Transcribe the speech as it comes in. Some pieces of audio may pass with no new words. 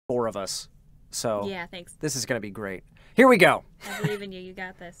4 of us. So yeah, thanks. This is going to be great. Here we go. I believe in you. You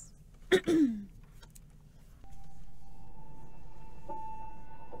got this.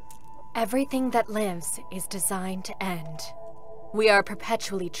 Everything that lives is designed to end. We are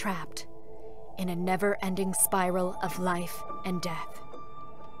perpetually trapped in a never-ending spiral of life and death.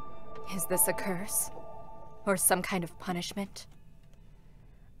 Is this a curse? Or some kind of punishment?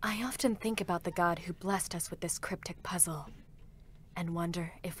 I often think about the god who blessed us with this cryptic puzzle, and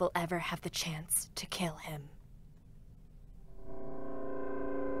wonder if we'll ever have the chance to kill him.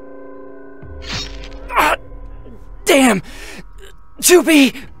 Damn!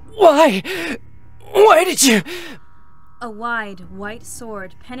 2B! Why? Why did you... A wide, white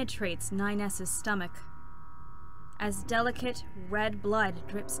sword penetrates 9S's stomach. As delicate, red blood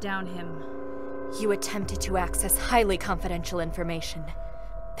drips down him. You attempted to access highly confidential information.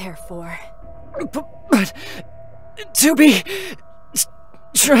 Therefore... But... 2B...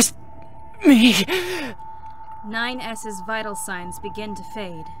 Trust me... 9S's vital signs begin to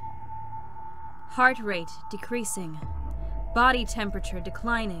fade. Heart rate decreasing. Body temperature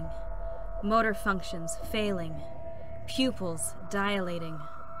declining. Motor functions failing. Pupils dilating.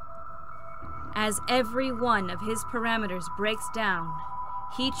 As every one of his parameters breaks down,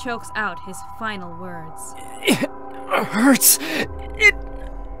 he chokes out his final words. It hurts. It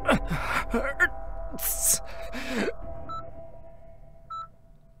hurts.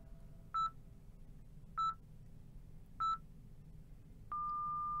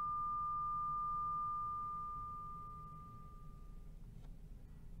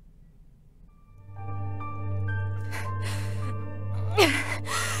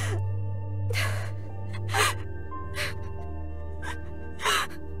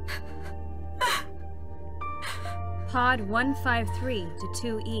 Pod 153 to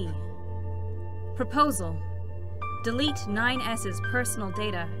 2E. Proposal. Delete 9S's personal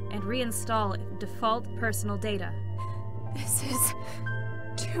data and reinstall default personal data. This is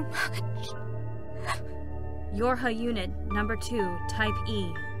too much. Yorha Unit Number 2, Type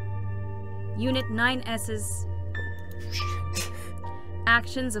E. Unit 9S's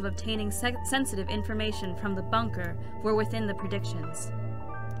actions of obtaining sensitive information from the bunker were within the predictions.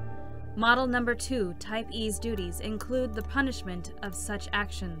 Model Number 2, Type E's duties include the punishment of such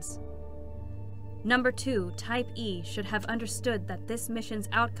actions. Number 2, Type E should have understood that this mission's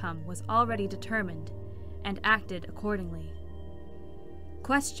outcome was already determined and acted accordingly.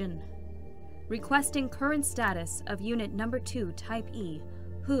 Question. Requesting current status of Unit Number 2, Type E,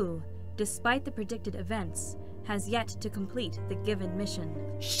 who, despite the predicted events, has yet to complete the given mission.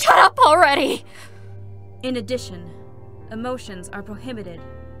 Shut up already! In addition, emotions are prohibited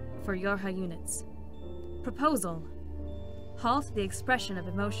for Yorha units. Proposal. Halt the expression of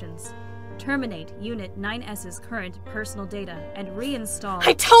emotions. Terminate Unit 9S's current personal data and reinstall...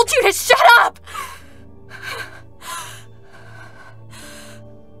 I told you to shut up!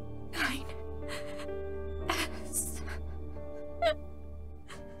 9S...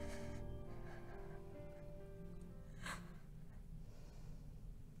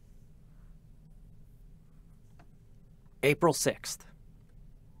 April 6th.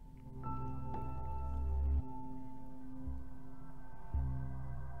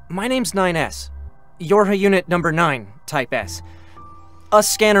 My name's 9S. Yorha Unit Number 9, Type S. Us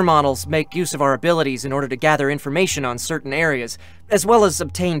scanner models make use of our abilities in order to gather information on certain areas, as well as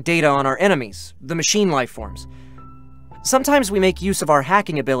obtain data on our enemies, the machine life forms. Sometimes we make use of our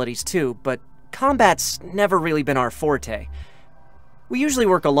hacking abilities too, but combat's never really been our forte. We usually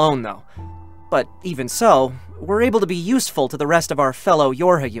work alone though. But even so, we're able to be useful to the rest of our fellow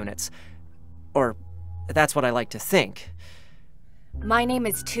Yorha units. Or, that's what I like to think. My name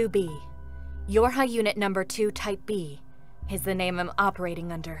is 2B. Yorha Unit Number 2, Type B, is the name I'm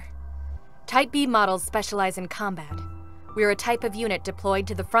operating under. Type B models specialize in combat. We're a type of unit deployed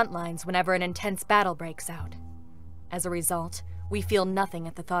to the front lines whenever an intense battle breaks out. As a result, we feel nothing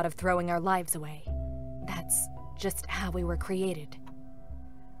at the thought of throwing our lives away. That's just how we were created.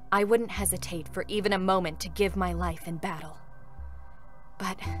 I wouldn't hesitate for even a moment to give my life in battle.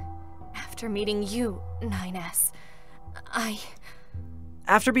 But after meeting you, 9S,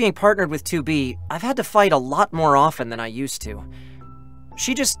 After being partnered with 2B, I've had to fight a lot more often than I used to.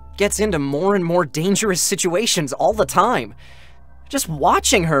 She just gets into more and more dangerous situations all the time. Just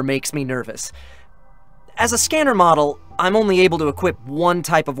watching her makes me nervous. As a scanner model, I'm only able to equip one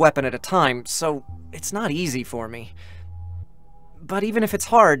type of weapon at a time, so it's not easy for me. But even if it's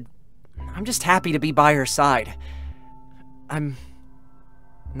hard, I'm just happy to be by her side. I'm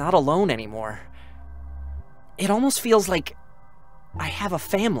not alone anymore. It almost feels like I have a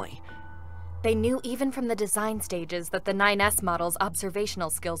family. They knew even from the design stages that the 9S model's observational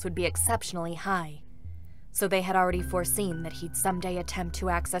skills would be exceptionally high. So they had already foreseen that he'd someday attempt to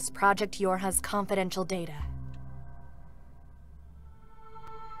access Project Yorha's confidential data.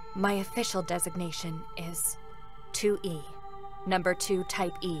 My official designation is 2E, number 2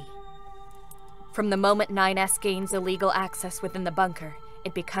 Type E. From the moment 9S gains illegal access within the bunker,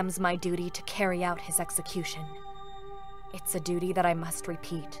 it becomes my duty to carry out his execution. It's a duty that I must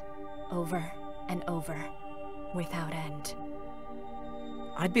repeat, over and over, without end.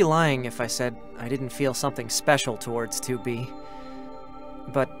 I'd be lying if I said I didn't feel something special towards 2B.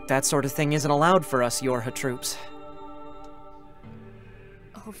 But that sort of thing isn't allowed for us Yorha troops.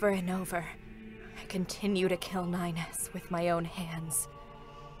 Over and over, I continue to kill 9S with my own hands.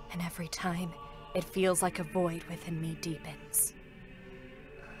 And every time, it feels like a void within me deepens.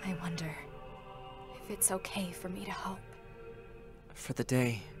 I wonder if it's okay for me to hope. For the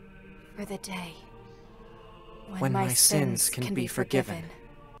day. For the day. When my sins can be forgiven.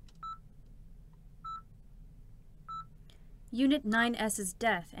 Unit 9S's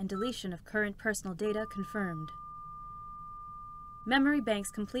death and deletion of current personal data confirmed. Memory banks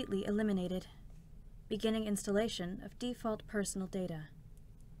completely eliminated. Beginning installation of default personal data.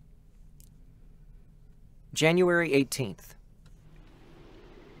 January 18th.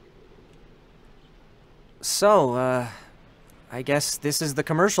 So, I guess this is the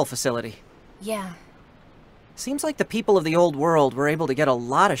commercial facility. Yeah. Seems like the people of the old world were able to get a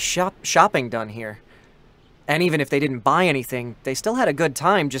lot of shopping done here. And even if they didn't buy anything, they still had a good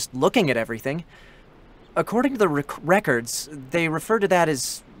time just looking at everything. According to the records, they refer to that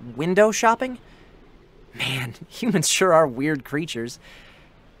as window shopping? Man, humans sure are weird creatures.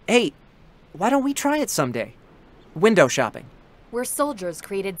 Hey, why don't we try it someday? Window shopping. We're soldiers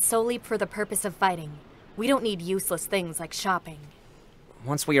created solely for the purpose of fighting. We don't need useless things like shopping.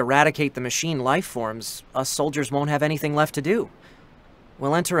 Once we eradicate the machine life forms, us soldiers won't have anything left to do.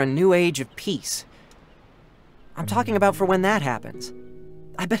 We'll enter a new age of peace. I'm talking about for when that happens.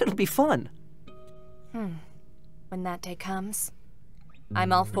 I bet it'll be fun. When that day comes,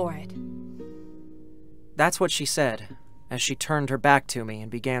 I'm all for it. That's what she said, as she turned her back to me and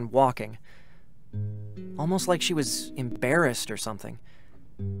began walking. Almost like she was embarrassed or something.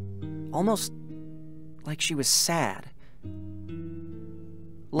 Almost like she was sad.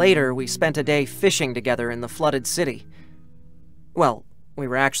 Later, we spent a day fishing together in the flooded city. Well, we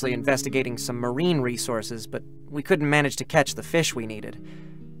were actually investigating some marine resources, but we couldn't manage to catch the fish we needed.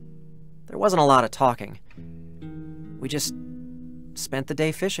 There wasn't a lot of talking. We just spent the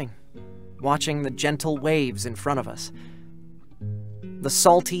day fishing, watching the gentle waves in front of us. The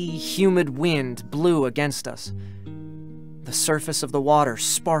salty, humid wind blew against us. The surface of the water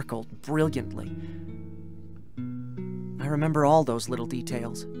sparkled brilliantly. I remember all those little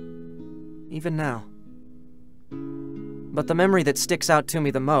details, even now. But the memory that sticks out to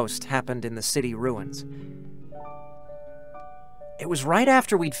me the most happened in the city ruins. It was right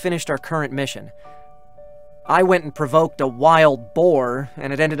after we'd finished our current mission. I went and provoked a wild boar,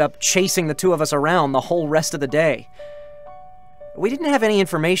 and it ended up chasing the two of us around the whole rest of the day. We didn't have any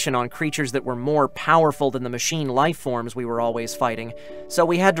information on creatures that were more powerful than the machine life forms we were always fighting, so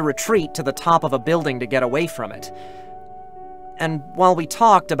we had to retreat to the top of a building to get away from it. And while we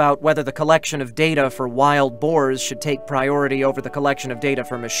talked about whether the collection of data for wild boars should take priority over the collection of data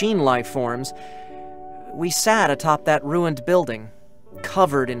for machine life forms, we sat atop that ruined building,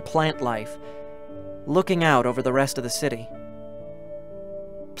 covered in plant life, looking out over the rest of the city.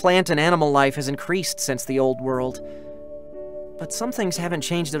 Plant and animal life has increased since the old world, but some things haven't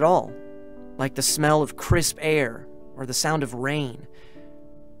changed at all, like the smell of crisp air or the sound of rain.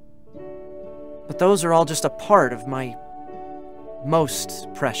 But those are all just a part of my most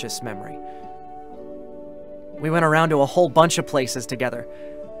precious memory. We went around to a whole bunch of places together.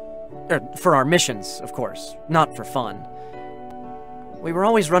 For our missions, of course, not for fun. We were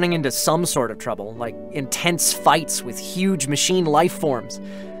always running into some sort of trouble, like intense fights with huge machine life forms.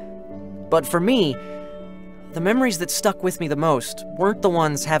 But for me, the memories that stuck with me the most weren't the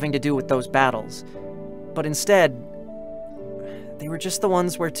ones having to do with those battles, but instead, they were just the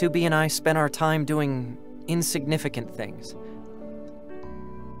ones where 2B and I spent our time doing insignificant things.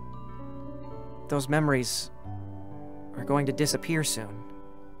 Those memories are going to disappear soon,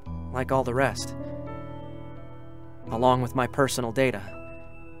 like all the rest, along with my personal data.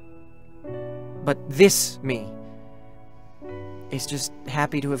 But this me is just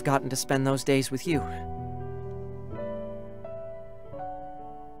happy to have gotten to spend those days with you.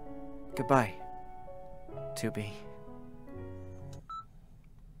 Goodbye, 2B.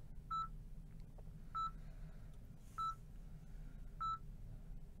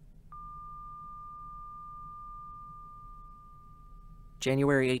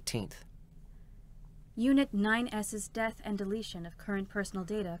 January 18th. Unit 9S's death and deletion of current personal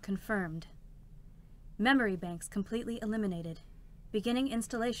data confirmed. Memory banks completely eliminated. Beginning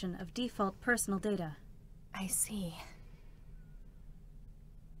installation of default personal data. I see.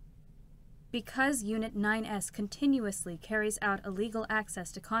 Because Unit 9S continuously carries out illegal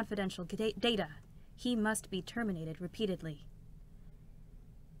access to confidential data, he must be terminated repeatedly.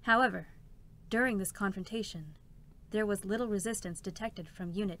 However, during this confrontation, there was little resistance detected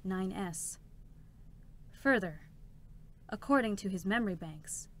from Unit 9S. Further, according to his memory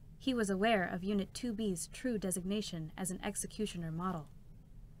banks, he was aware of Unit 2B's true designation as an executioner model.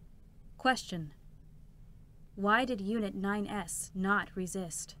 Question: why did Unit 9S not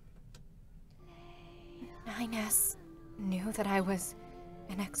resist? 9S knew that I was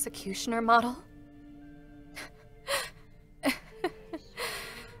an executioner model?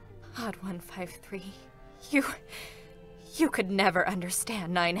 Odd 153, you could never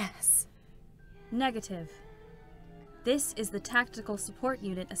understand 9S. Negative. This is the tactical support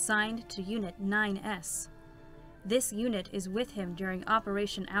unit assigned to Unit 9S. This unit is with him during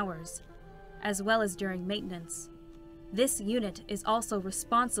operation hours, as well as during maintenance. This unit is also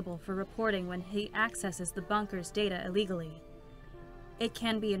responsible for reporting when he accesses the bunker's data illegally. It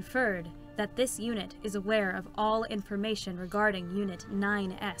can be inferred that this unit is aware of all information regarding Unit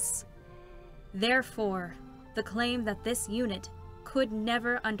 9S. Therefore, the claim that this unit could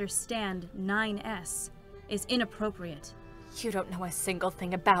never understand 9S is inappropriate. You don't know a single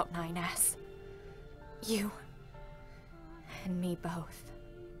thing about 9S. You and me both.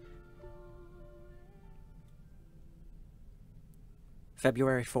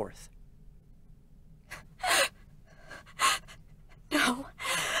 February 4th. No.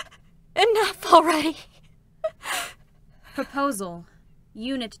 Enough already. Proposal: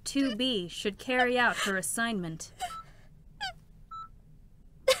 Unit 2B should carry out her assignment.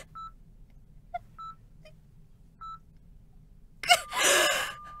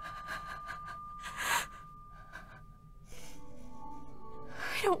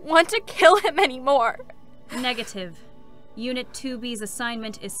 I don't want to kill him anymore. Negative. Unit 2B's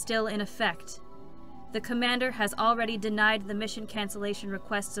assignment is still in effect. The commander has already denied the mission cancellation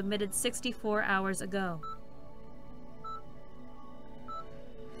request submitted 64 hours ago.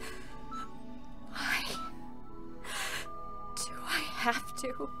 Why do I have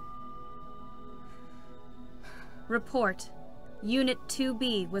to? Report: Unit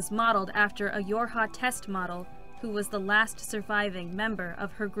 2B was modeled after a Yorha test model who was the last surviving member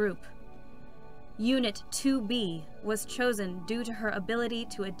of her group. Unit 2B was chosen due to her ability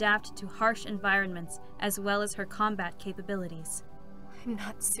to adapt to harsh environments as well as her combat capabilities. I'm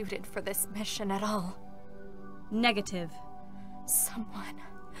not suited for this mission at all. Negative. Someone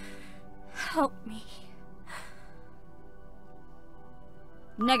help me.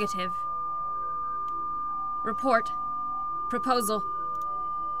 Negative. Report. Proposal.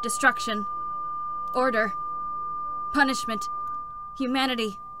 Destruction. Order. Punishment.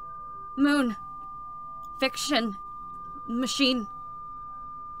 Humanity. Moon. Fiction. Machine.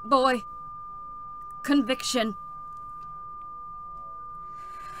 Boy. Conviction.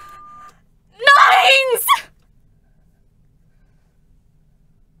 Nines!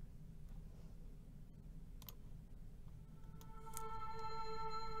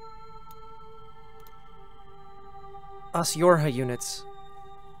 Us Yorha units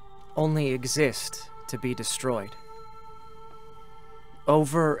only exist to be destroyed.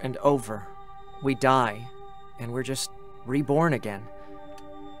 Over and over, we die, and we're just reborn again.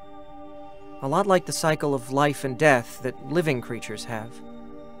 A lot like the cycle of life and death that living creatures have.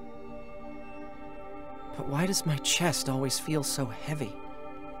 But why does my chest always feel so heavy?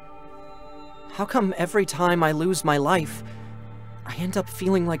 How come every time I lose my life, I end up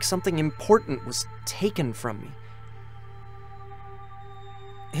feeling like something important was taken from me?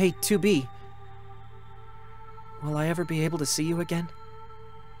 Hey, 2B. Will I ever be able to see you again?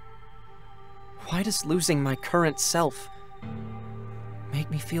 Why does losing my current self make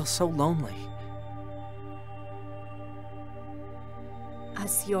me feel so lonely?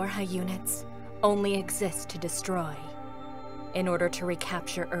 Us Yorha units only exist to destroy. In order to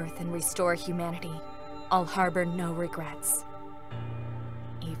recapture Earth and restore humanity, I'll harbor no regrets.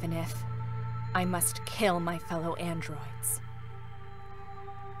 Even if I must kill my fellow androids.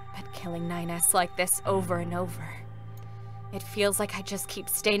 But killing 9S like this over and over, it feels like I just keep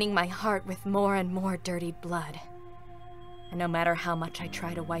staining my heart with more and more dirty blood. And no matter how much I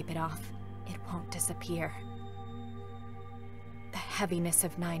try to wipe it off, it won't disappear. The heaviness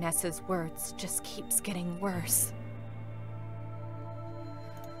of 9S's words just keeps getting worse.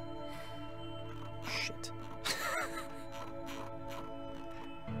 Shit.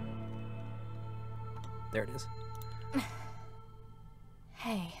 There it is.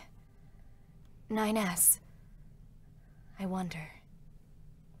 Hey. 9S. I wonder,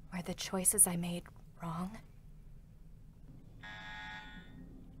 were the choices I made wrong?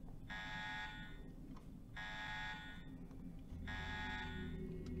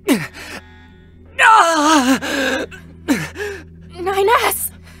 Ah!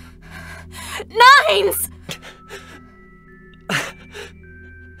 9S! Nines!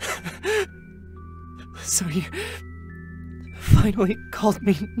 So you finally called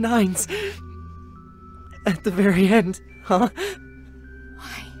me Nines at the very end, huh?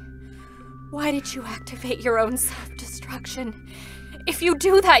 Why did you activate your own self-destruction? If you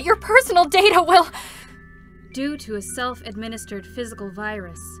do that, your personal data will... Due to a self-administered physical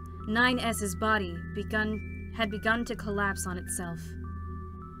virus, 9S's body had begun to collapse on itself.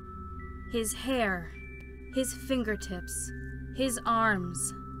 His hair, his fingertips, his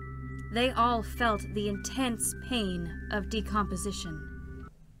arms, they all felt the intense pain of decomposition.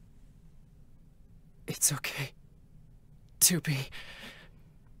 It's okay. 2B.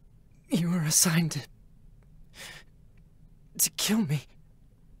 You were assigned to kill me,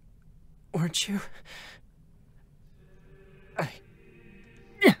 weren't you?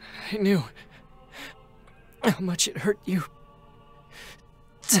 I knew how much it hurt you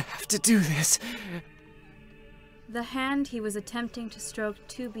to have to do this. The hand he was attempting to stroke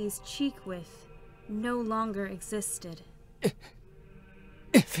 2B's cheek with no longer existed.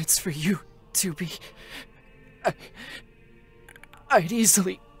 If it's for you, 2B, I'd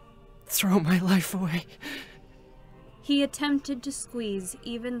easily throw my life away. He attempted to squeeze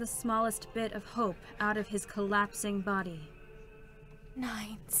even the smallest bit of hope out of his collapsing body.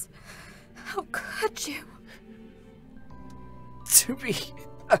 Nines, how could you? 2B,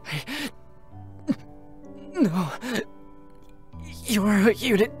 no. You're a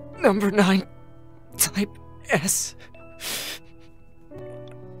unit number 9, type S.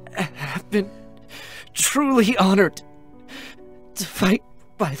 I have been truly honored to fight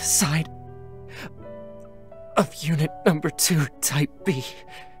by the side of unit number 2, type B.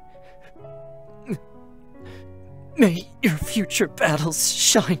 May your future battles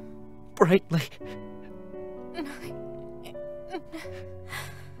shine brightly.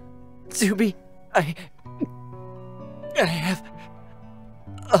 2B, I have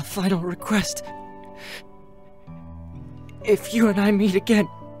a final request. If you and I meet again,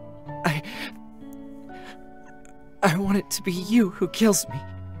 I want it to be you who kills me.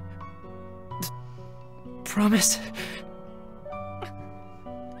 Promise?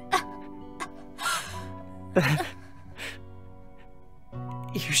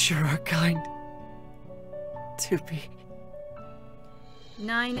 You sure are kind, 2B.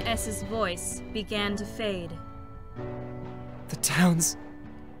 9S's voice began to fade. The towns,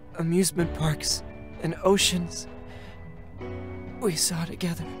 amusement parks, and oceans we saw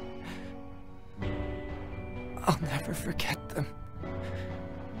together. I'll never forget them.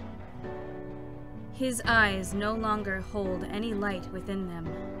 His eyes no longer hold any light within them.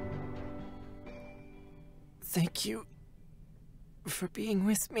 Thank you for being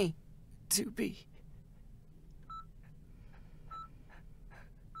with me, 2B.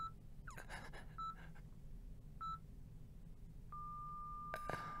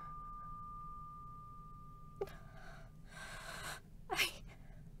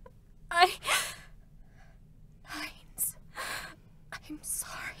 Nines, I'm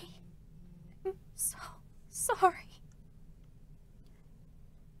sorry. I'm so sorry.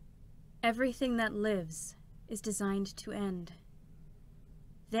 Everything that lives is designed to end.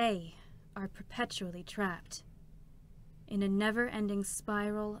 They are perpetually trapped in a never-ending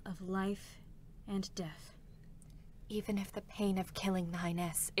spiral of life and death. Even if the pain of killing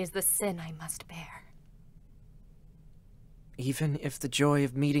 9S is the sin I must bear. Even if the joy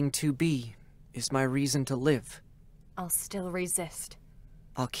of meeting 2B is my reason to live, I'll still resist.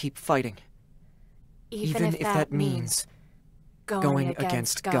 I'll keep fighting. Even if that means going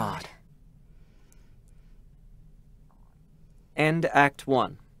against God. End Act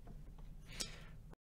 1.